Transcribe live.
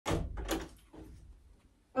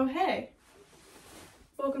Oh, hey.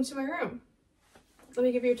 Welcome to my room. Let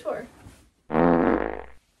me give you a tour.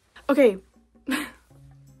 Okay.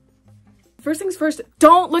 First things first,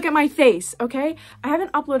 don't look at my face, okay? I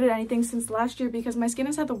haven't uploaded anything since last year because my skin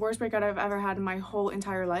has had the worst breakout I've ever had in my whole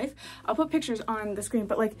entire life. I'll put pictures on the screen,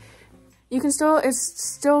 but like, you can still, it's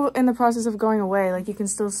still in the process of going away. Like, you can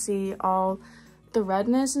still see all the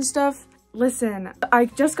redness and stuff. Listen, I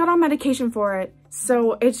just got on medication for it,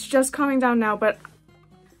 so it's just calming down now, but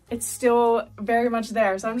it's still very much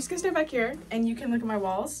there. So I'm just gonna stay back here and you can look at my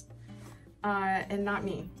walls, and not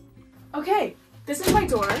me. Okay, this is my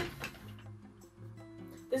door.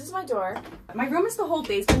 This is my door. My room is the whole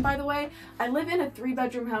basement, by the way. I live in a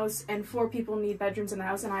 3-bedroom house and 4 people need bedrooms in the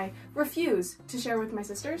house and I refuse to share with my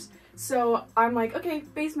sisters. So I'm like, okay,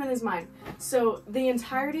 basement is mine. So the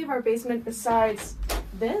entirety of our basement besides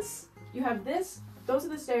this, you have this, those are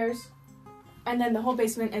the stairs, and then the whole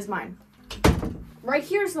basement is mine. Right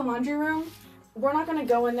here is the laundry room. We're not gonna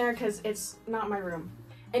go in there because it's not my room.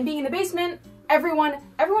 And being in the basement, everyone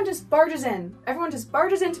just barges in. Everyone just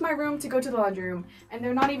barges into my room to go to the laundry room. And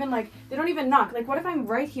they're not even like, they don't even knock. Like, what if I'm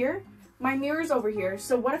right here? My mirror's over here.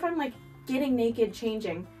 So what if I'm like getting naked,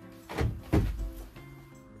 changing?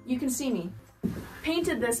 You can see me.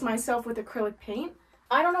 Painted this myself with acrylic paint.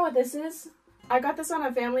 I don't know what this is. I got this on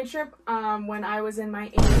a family trip when I was in my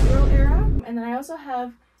 80s girl era. And then I also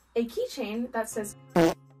have a keychain that says,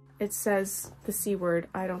 it says the C word.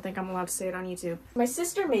 I don't think I'm allowed to say it on YouTube. My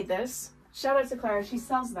sister made this. Shout out to Clara, she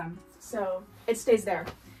sells them. So it stays there.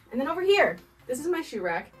 And then over here, this is my shoe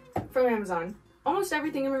rack from Amazon. Almost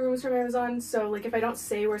everything in my room is from Amazon. So like if I don't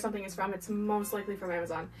say where something is from, it's most likely from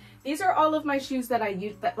Amazon. These are all of my shoes that I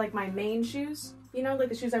use, that like my main shoes, you know, like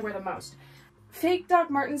the shoes I wear the most. Fake Doc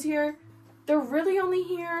Martens here. They're really only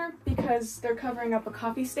here because they're covering up a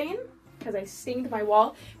coffee stain because I stained my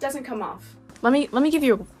wall. It doesn't come off. Let me give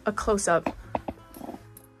you a close-up.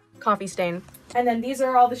 Coffee stain. And then these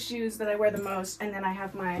are all the shoes that I wear the most, and then I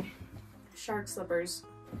have my shark slippers.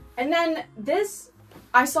 And then this,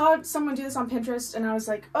 I saw someone do this on Pinterest and I was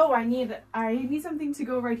like, oh, I need something to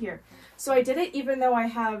go right here. So I did it even though I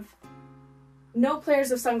have no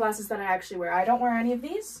pairs of sunglasses that I actually wear. I don't wear any of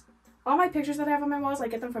these. All my pictures that I have on my walls, I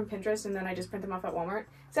get them from Pinterest and then I just print them off at Walmart.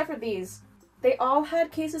 Except for these. They all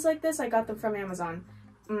had cases like this. I got them from Amazon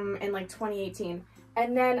in like 2018.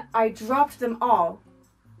 And then I dropped them all.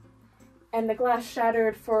 And the glass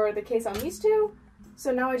shattered for the case on these two.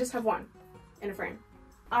 So now I just have one in a frame.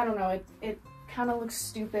 I don't know, it kind of looks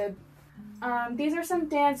stupid. These are some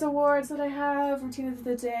dance awards that I have. Routine of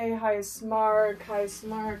the day, highest mark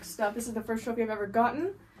stuff. This is the first trophy I've ever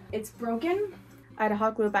gotten. It's broken. I had to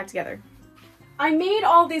hot glue it back together. I made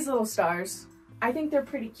all these little stars. I think they're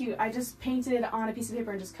pretty cute. I just painted on a piece of paper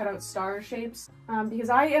and just cut out star shapes. Because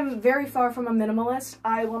I am very far from a minimalist.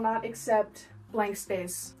 I will not accept blank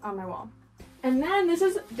space on my wall. And then this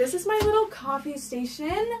is my little coffee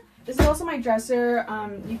station. This is also my dresser.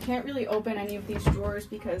 You can't really open any of these drawers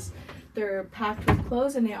because they're packed with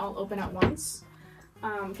clothes and they all open at once.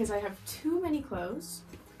 Because I have too many clothes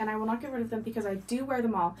and I will not get rid of them because I do wear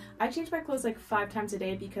them all. I change my clothes like 5 times a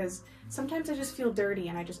day because sometimes I just feel dirty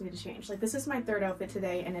and I just need to change. Like this is my 3rd outfit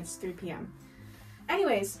today and it's 3 p.m.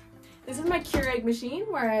 Anyways, this is my Keurig machine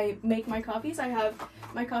where I make my coffees. I have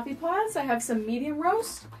my coffee pods. I have some medium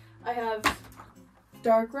roast. I have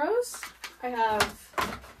dark roast. I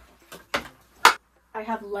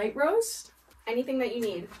have light roast. Anything that you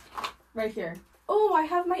need right here. Oh, I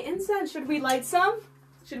have my incense. Should we light some?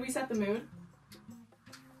 Should we set the mood?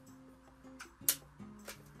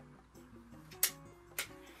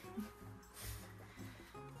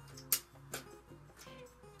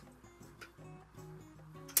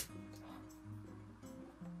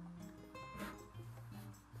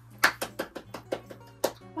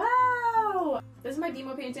 Wow! This is my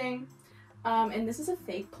demo painting. And this is a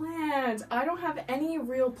fake plant. I don't have any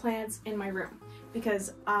real plants in my room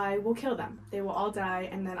because I will kill them. They will all die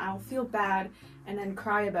and then I'll feel bad and then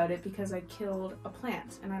cry about it because I killed a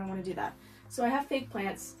plant and I don't want to do that. So I have fake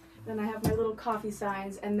plants, then I have my little coffee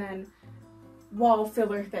signs and then wall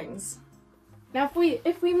filler things. Now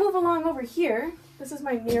if we move along over here, this is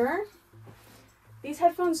my mirror. These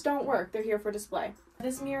headphones don't work, they're here for display.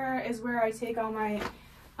 This mirror is where I take all my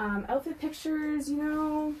outfit pictures, you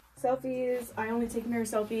know, selfies. I only take mirror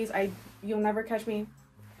selfies. You'll never catch me.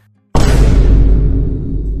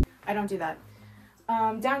 I don't do that.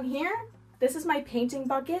 Down here, this is my painting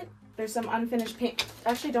bucket. There's some unfinished paint.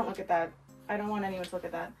 Actually, don't look at that. I don't want anyone to look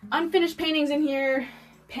at that. Unfinished paintings in here.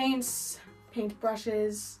 Paints, paint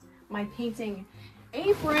brushes, my painting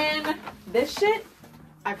apron. This shit,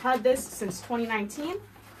 I've had this since 2019.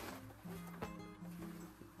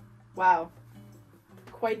 Wow.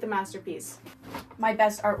 Quite the masterpiece. My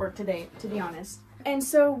best artwork to date, to be honest. And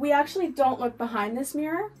so we actually don't look behind this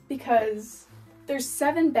mirror because there's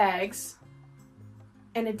 7 bags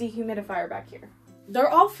and a dehumidifier back here. They're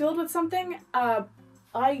all filled with something.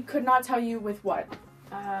 I could not tell you with what.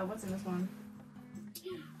 What's in this one?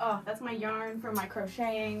 Oh, that's my yarn for my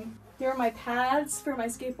crocheting. Here are my pads for my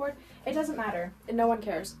skateboard. It doesn't matter, and no one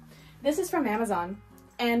cares. This is from Amazon,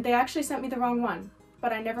 and they actually sent me the wrong one,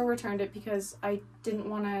 but I never returned it because I didn't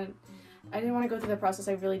want to go through the process.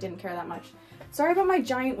 I really didn't care that much. Sorry about my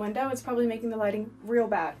giant window. It's probably making the lighting real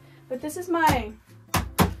bad. But this is my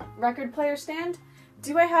record player stand.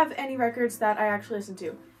 Do I have any records that I actually listen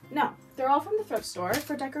to? No, they're all from the thrift store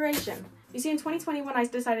for decoration. You see, in 2020, when I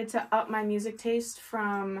decided to up my music taste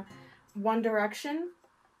from One Direction,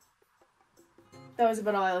 that was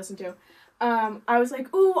about all I listened to. I was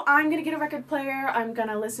like, ooh, I'm gonna get a record player. I'm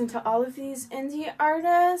gonna listen to all of these indie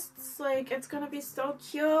artists. Like, it's gonna be so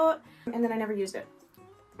cute. And then I never used it.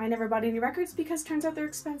 I never bought any records because turns out they're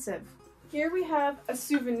expensive. Here we have a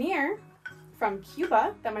souvenir from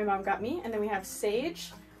Cuba that my mom got me. And then we have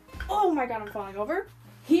sage. Oh my god, I'm falling over.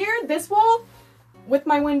 Here, this wall with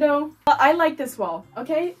my window. I like this wall,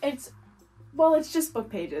 okay? It's just book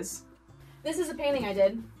pages. This is a painting I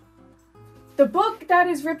did. The book that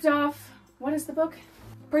is ripped off, what is the book?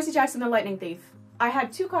 Percy Jackson the Lightning Thief. I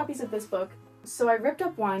had 2 copies of this book, so I ripped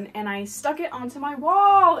up one and I stuck it onto my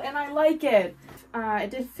wall, and I like it.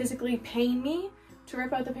 It did physically pain me to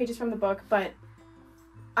rip out the pages from the book, but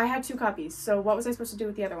I had 2 copies, so what was I supposed to do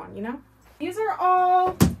with the other one, you know? These are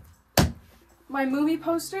all my movie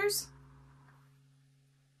posters.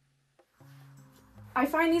 I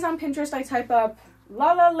find these on Pinterest. I type up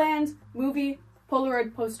La La Land movie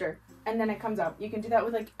Polaroid poster, and then it comes up. You can do that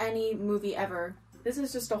with like any movie ever. This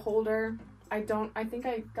is just a holder. I think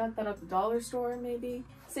I got that at the dollar store maybe.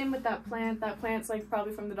 Same with that plant. That plant's like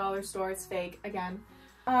probably from the dollar store. It's fake again.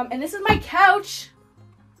 And this is my couch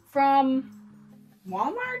from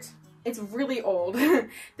Walmart. It's really old.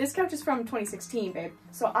 This couch is from 2016, babe.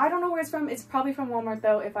 So I don't know where it's from. It's probably from Walmart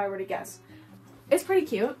though, if I were to guess. It's pretty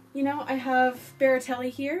cute. You know, I have Baratelli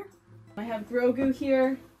here. I have Grogu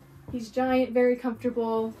here. He's giant, very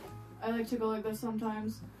comfortable. I like to go like this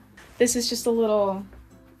sometimes. This is just a little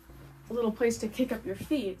place to kick up your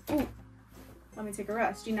feet. Ooh, let me take a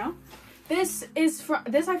rest, you know? This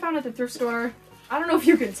I found at the thrift store. I don't know if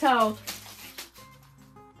you can tell.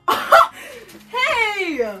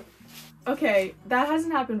 Hey! Okay, that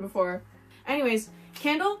hasn't happened before. Anyways,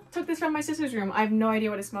 Candle took this from my sister's room. I have no idea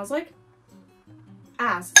what it smells like.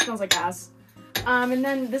 Ass. It smells like ass. And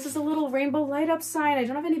then this is a little rainbow light up sign. I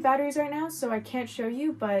don't have any batteries right now, so I can't show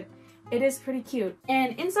you, but it is pretty cute.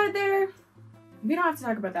 And inside there, we don't have to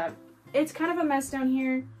talk about that. It's kind of a mess down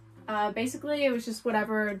here. Basically, it was just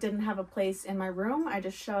whatever didn't have a place in my room. I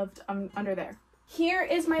just shoved under there. Here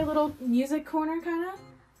is my little music corner, kind of.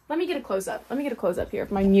 Let me get a close-up. Let me get a close-up here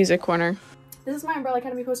of my music corner. This is my Umbrella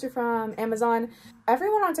Academy poster from Amazon.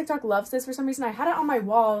 Everyone on TikTok loves this for some reason. I had it on my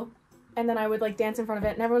wall, and then I would like dance in front of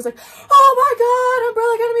it, and everyone's like, oh my god,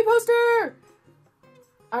 Umbrella Academy poster!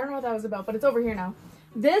 I don't know what that was about, but it's over here now.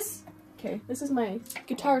 This is my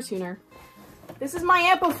guitar tuner. This is my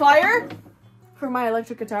amplifier for my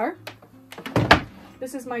electric guitar.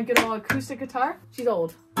 This is my good old acoustic guitar. She's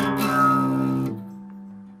old.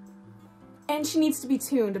 And she needs to be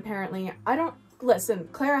tuned, apparently. Listen,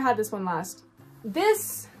 Clara had this one last.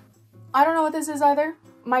 This, I don't know what this is either.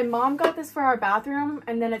 My mom got this for our bathroom,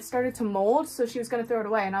 and then it started to mold, so she was gonna throw it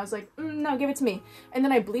away, and I was like, no, give it to me. And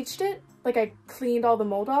then I bleached it, like I cleaned all the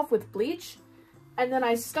mold off with bleach, and then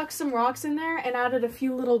I stuck some rocks in there and added a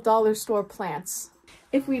few little dollar store plants.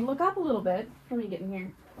 If we look up a little bit, let me get in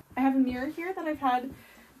here. I have a mirror here that I've had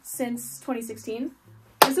since 2016.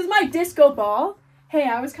 This is my disco ball. Hey,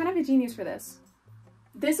 I was kind of a genius for this.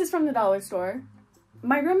 This is from the dollar store.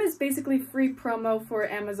 My room is basically free promo for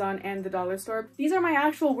Amazon and the dollar store. These are my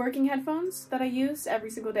actual working headphones that I use every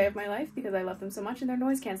single day of my life because I love them so much and they're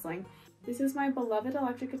noise canceling. This is my beloved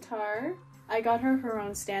electric guitar. I got her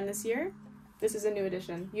own stand this year. This is a new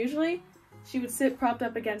addition. Usually, she would sit propped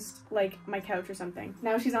up against like my couch or something.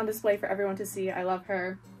 Now she's on display for everyone to see. I love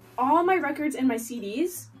her. All my records and my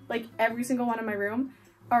CDs, like every single one in my room,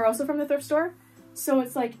 are also from the thrift store. So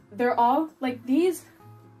it's like, they're all, like these,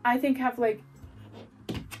 I think have like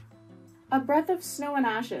a breath of snow and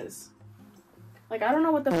ashes. Like, I don't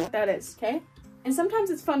know what the fuck that is, okay? And sometimes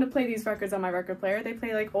it's fun to play these records on my record player. They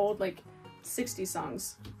play like old, like 60s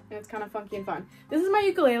songs. And it's kind of funky and fun. This is my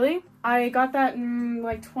ukulele. I got that in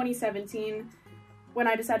like 2017 when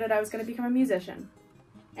I decided I was going to become a musician.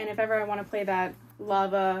 And if ever I want to play that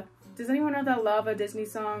Lava, does anyone know that Lava Disney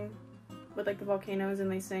song? with like the volcanoes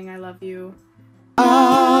and they sing I love you.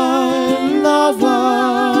 I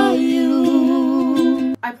love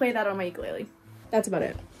you. I play that on my ukulele. That's about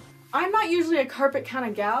it. I'm not usually a carpet kind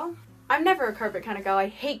of gal. I'm never a carpet kind of gal. I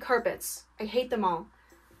hate carpets. I hate them all.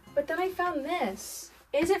 But then I found this.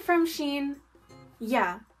 Is it from Shein?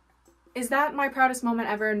 Yeah. Is that my proudest moment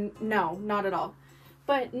ever? No, not at all.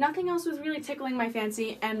 But nothing else was really tickling my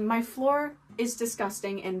fancy, and my floor is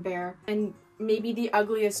disgusting and bare and maybe the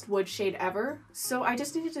ugliest wood shade ever. So I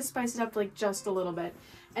just needed to spice it up like just a little bit.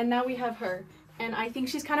 And now we have her. And I think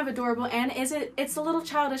she's kind of adorable, and it's a little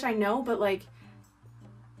childish, I know, but like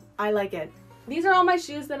I like it. These are all my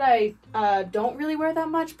shoes that I don't really wear that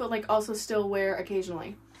much, but like also still wear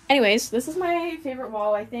occasionally. Anyways, this is my favorite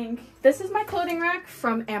wall, I think. This is my clothing rack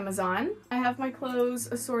from Amazon. I have my clothes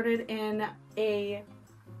assorted in a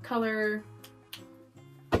color...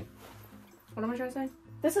 What am I trying to say?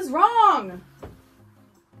 This is wrong!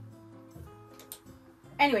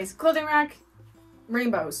 Anyways, clothing rack,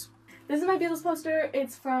 rainbows. This is my Beatles poster.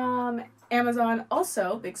 It's from Amazon.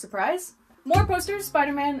 Also, big surprise, more posters,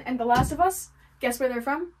 Spider-Man and The Last of Us. Guess where they're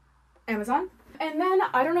from? Amazon. And then,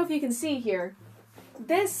 I don't know if you can see here,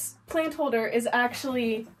 this plant holder is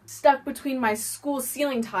actually stuck between my school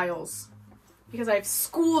ceiling tiles because I have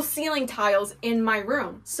school ceiling tiles in my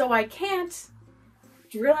room. So I can't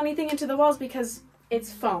drill anything into the walls because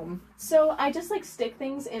it's foam. So I just like stick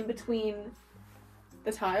things in between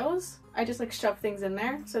the tiles. I just like shove things in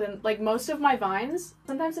there. So then like most of my vines,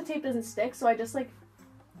 sometimes the tape doesn't stick, so I just like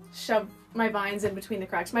shove my vines in between the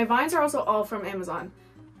cracks. My vines are also all from Amazon.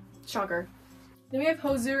 Shocker. Then we have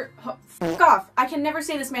fuck off. I can never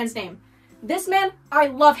say this man's name. This man, I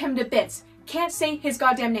love him to bits. Can't say his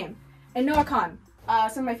goddamn name. And Noah Khan,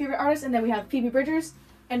 some of my favorite artists. And then we have Phoebe Bridgers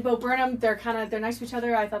and Bo Burnham. They're nice to each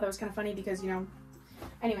other. I thought that was kind of funny because, you know.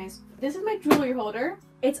 Anyways, this is my jewelry holder.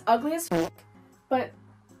 It's ugly as fuck, but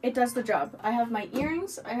it does the job. I have my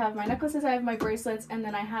earrings, I have my necklaces, I have my bracelets, and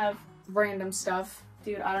then I have random stuff.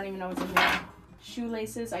 Dude, I don't even know what's in here.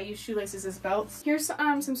 Shoelaces. I use shoelaces as belts. Here's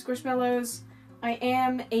some Squishmallows. I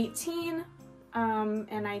am 18,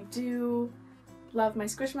 and I do love my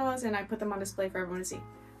Squishmallows, and I put them on display for everyone to see.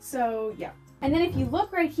 So, yeah. And then if you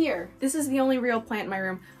look right here, this is the only real plant in my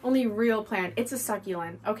room. Only real plant. It's a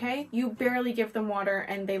succulent, okay? You barely give them water,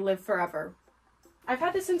 and they live forever. I've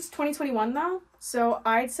had this since 2021, though, so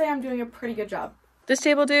I'd say I'm doing a pretty good job. This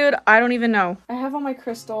table, dude, I don't even know. I have all my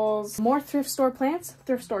crystals. More thrift store plants,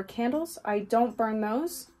 thrift store candles. I don't burn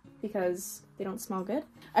those because they don't smell good.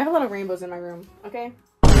 I have a lot of rainbows in my room, okay?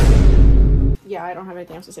 Yeah, I don't have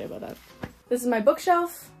anything else to say about that. This is my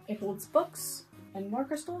bookshelf. It holds books and more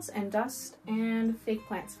crystals and dust and fake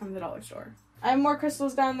plants from the dollar store. I have more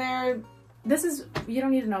crystals down there. This is, you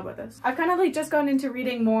don't need to know about this. I've kind of like just gotten into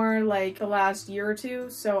reading more like the last year or two,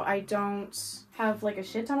 so I don't have like a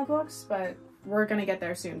shit ton of books, but we're gonna get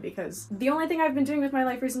there soon because the only thing I've been doing with my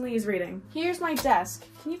life recently is reading. Here's my desk.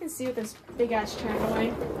 Can you even see with this big ass chair in the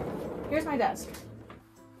way? Here's my desk.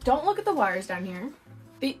 Don't look at the wires down here.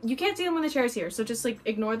 You can't see them when the chair's here, so just like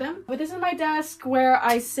ignore them. But this is my desk where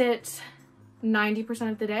I sit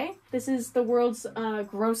 90% of the day. This is the world's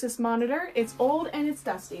grossest monitor. It's old and it's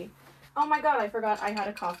dusty. Oh my god, I forgot I had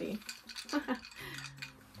a coffee.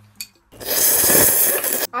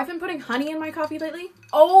 I've been putting honey in my coffee lately.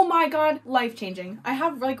 Oh my god, life-changing. I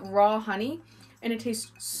have like raw honey and it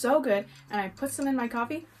tastes so good, and I put some in my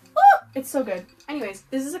coffee. Oh, it's so good. Anyways,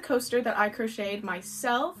 this is a coaster that I crocheted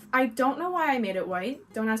myself. I don't know why I made it white.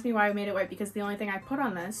 Don't ask me why I made it white because the only thing I put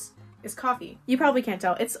on this is coffee. You probably can't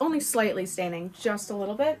tell. It's only slightly staining, just a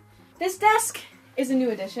little bit. This desk is a new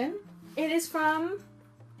addition. It is from...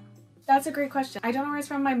 That's a great question. I don't know where it's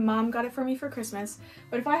from. My mom got it for me for Christmas.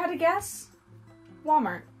 But if I had to guess,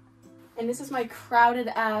 Walmart. And this is my crowded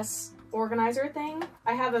ass organizer thing.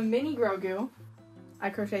 I have a mini Grogu. I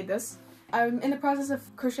crocheted this. I'm in the process of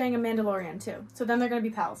crocheting a Mandalorian too. So then they're gonna be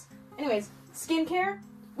pals. Anyways, skincare,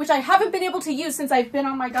 which I haven't been able to use since I've been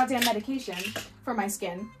on my goddamn medication for my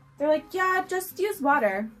skin. They're like, yeah, just use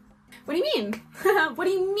water. What do you mean? What do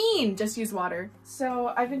you mean, just use water?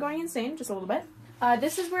 So I've been going insane just a little bit.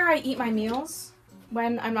 This is where I eat my meals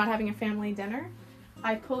when I'm not having a family dinner.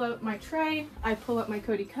 I pull out my tray, I pull out my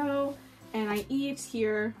Cody Co, and I eat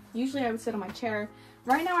here. Usually I would sit on my chair.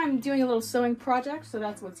 Right now I'm doing a little sewing project, so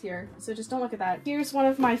that's what's here. So just don't look at that. Here's one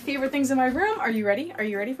of my favorite things in my room. Are you ready? Are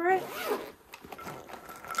you ready for it?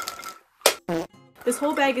 This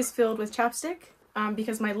whole bag is filled with chapstick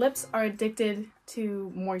because my lips are addicted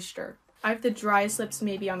to moisture. I have the driest lips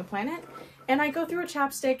maybe on the planet, and I go through a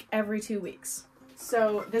chapstick every 2 weeks.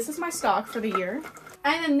 So this is my stock for the year.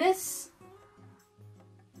 And then this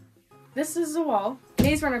is a wall.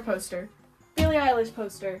 Maze Runner poster. Billie Eilish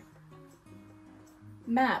poster.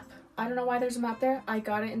 Map. I don't know why there's a map there. I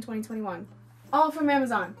got it in 2021. All from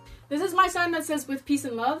Amazon. This is my sign that says "With peace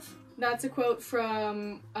and love." That's a quote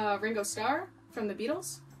from Ringo Starr from the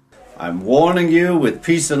Beatles. I'm warning you with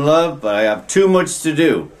peace and love, but I have too much to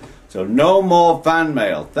do. So no more fan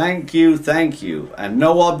mail. Thank you, and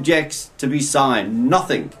no objects to be signed.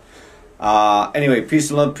 Nothing. Anyway, peace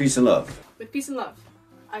and love, peace and love. With peace and love.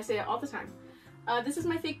 I say it all the time. This is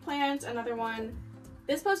my fake plant, another one.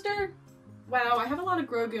 This poster, wow, I have a lot of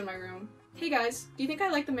Grogu in my room. Hey guys, do you think I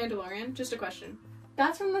like The Mandalorian? Just a question.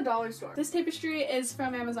 That's from the dollar store. This tapestry is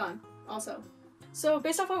from Amazon, also. So,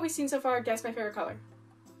 based off what we've seen so far, guess my favorite color.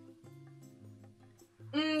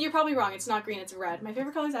 You're probably wrong, it's not green, it's red. My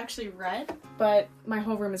favorite color is actually red, but my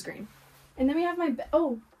whole room is green. And then we have my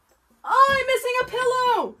oh, I'm missing a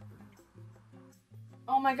pillow!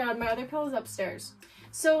 Oh my god, my other pillow is upstairs.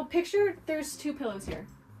 So picture there's 2 pillows here.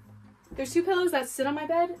 There's 2 pillows that sit on my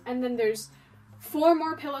bed, and then there's 4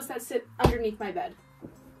 more pillows that sit underneath my bed.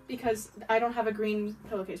 Because I don't have a green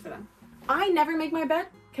pillowcase for them. I never make my bed,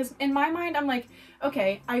 because in my mind I'm like,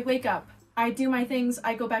 okay, I wake up, I do my things,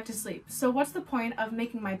 I go back to sleep. So what's the point of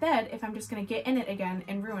making my bed if I'm just gonna get in it again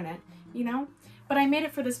and ruin it, you know? But I made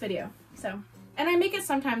it for this video, so. And I make it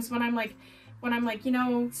sometimes when I'm like, you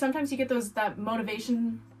know, sometimes you get that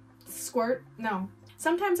motivation squirt. No.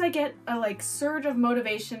 Sometimes I get a like surge of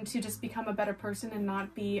motivation to just become a better person and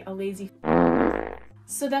not be a lazy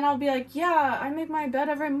So then I'll be like, yeah, I make my bed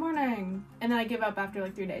every morning. And then I give up after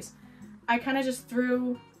like 3 days. I kind of just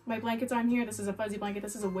threw my blankets on here. This is a fuzzy blanket.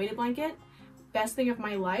 This is a weighted blanket. Best thing of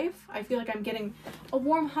my life. I feel like I'm getting a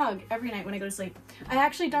warm hug every night when I go to sleep. I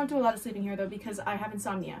actually don't do a lot of sleeping here though because I have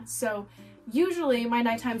insomnia. So usually my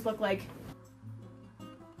night times look like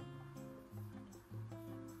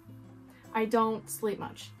I don't sleep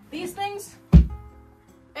much. These things,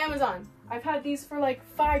 Amazon. I've had these for like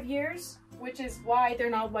 5 years, which is why they're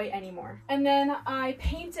not white anymore. And then I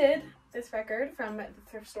painted this record from the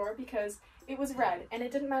thrift store because it was red and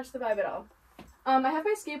it didn't match the vibe at all. I have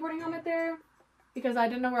my skateboarding helmet there because I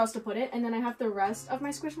didn't know where else to put it, and then I have the rest of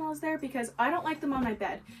my Squishmallows there because I don't like them on my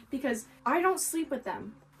bed because I don't sleep with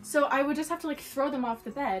them. So I would just have to like throw them off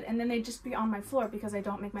the bed and then they'd just be on my floor because I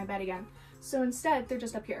don't make my bed again. So instead, they're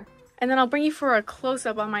just up here. And then I'll bring you for a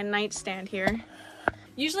close-up on my nightstand here.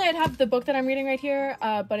 Usually I'd have the book that I'm reading right here,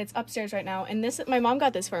 but it's upstairs right now. And this, my mom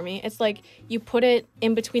got this for me. It's like you put it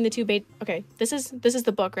in between the two okay, this is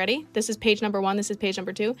the book, ready? This is page number 1, this is page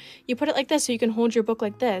number 2. You put it like this so you can hold your book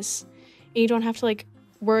like this. And you don't have to like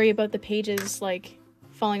worry about the pages like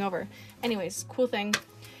falling over. Anyways, cool thing.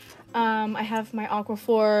 I have my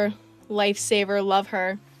Aquaphor Lifesaver, love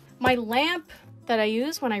her. My lamp that I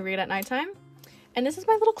use when I read at nighttime. And this is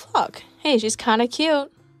my little clock. Hey, she's kind of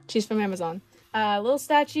cute. She's from Amazon. Little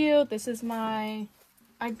statue. This is I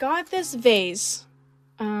got this vase,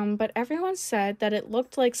 but everyone said that it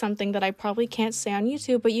looked like something that I probably can't say on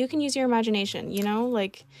YouTube, but you can use your imagination, you know,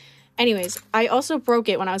 like, anyways, I also broke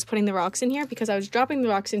it when I was putting the rocks in here because I was dropping the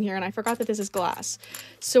rocks in here and I forgot that this is glass.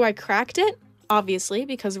 So I cracked it, obviously,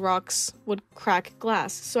 because rocks would crack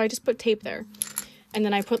glass. So I just put tape there, and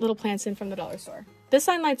then I put little plants in from the dollar store. This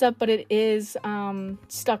sign lights up, but it is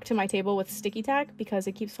stuck to my table with sticky tack because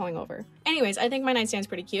it keeps falling over. Anyways, I think my nightstand's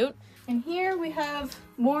pretty cute. And here we have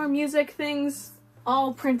more music things,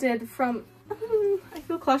 all printed from, I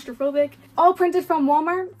feel claustrophobic. All printed from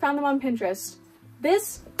Walmart, found them on Pinterest.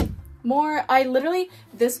 This,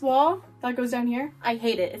 this wall that goes down here, I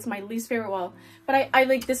hate it. It's my least favorite wall. But I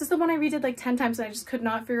like, this is the one I redid like 10 times and I just could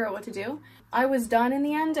not figure out what to do. I was done in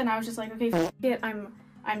the end and I was just like, okay, f it,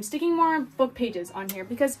 I'm sticking more book pages on here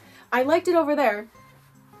because I liked it over there,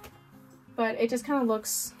 but it just kind of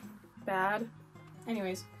looks bad.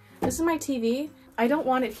 Anyways, this is my TV. I don't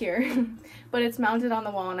want it here, but it's mounted on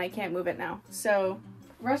the wall and I can't move it now. So,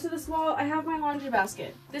 rest of this wall, I have my laundry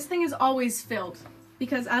basket. This thing is always filled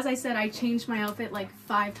because, as I said, I change my outfit like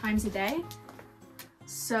 5 times a day.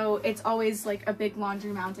 So it's always like a big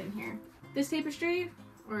laundry mountain here. This tapestry,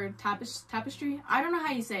 or tapestry, I don't know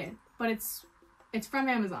how you say it, but it's from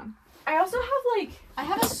Amazon. I also have I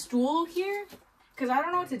have a stool here because I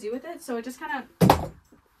don't know what to do with it, so it just kind of,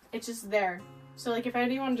 it's just there. So like if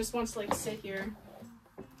anyone just wants to like sit here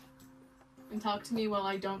and talk to me while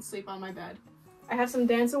I don't sleep on my bed. I have some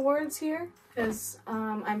dance awards here because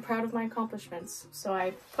I'm proud of my accomplishments, so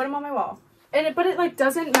I put them on my wall. But it like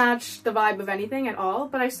doesn't match the vibe of anything at all,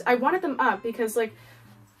 but I wanted them up because like,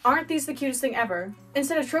 aren't these the cutest thing ever?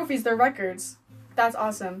 Instead of trophies, they're records. That's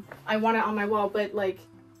awesome. I want it on my wall, but like,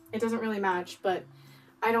 it doesn't really match, but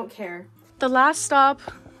I don't care. The last stop,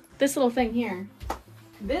 this little thing here.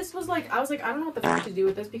 This was like, I was like, I don't know what the fuck to do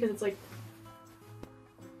with this because it's like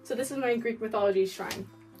So this is my Greek mythology shrine.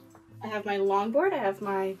 I have my longboard, I have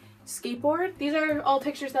my skateboard. These are all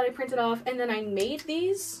pictures that I printed off, and then I made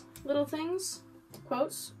these little things,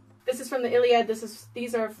 quotes. This is from the Iliad,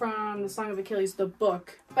 these are from the Song of Achilles, the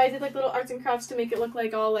book. But I did like little arts and crafts to make it look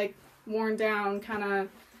like all like worn down, kind of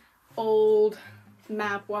old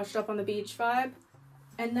map washed up on the beach vibe.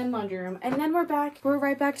 And then laundry room. And then we're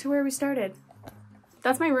right back to where we started.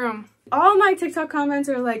 That's my room. All my TikTok comments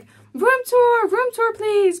are like, room tour,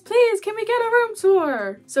 please, can we get a room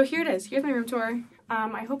tour? So here it is, here's my room tour.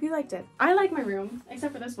 I hope you liked it. I like my room,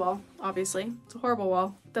 except for this wall, obviously. It's a horrible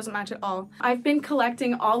wall, doesn't match at all. I've been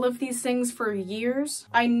collecting all of these things for years.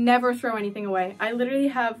 I never throw anything away. I literally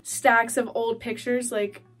have stacks of old pictures,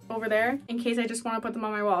 like, over there, in case I just want to put them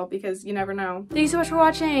on my wall, because you never know. Thank you so much for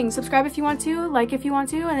watching. Subscribe if you want to, like if you want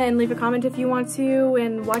to, and then leave a comment if you want to,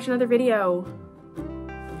 and watch another video.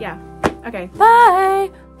 Yeah. Okay. Bye!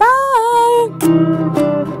 Bye!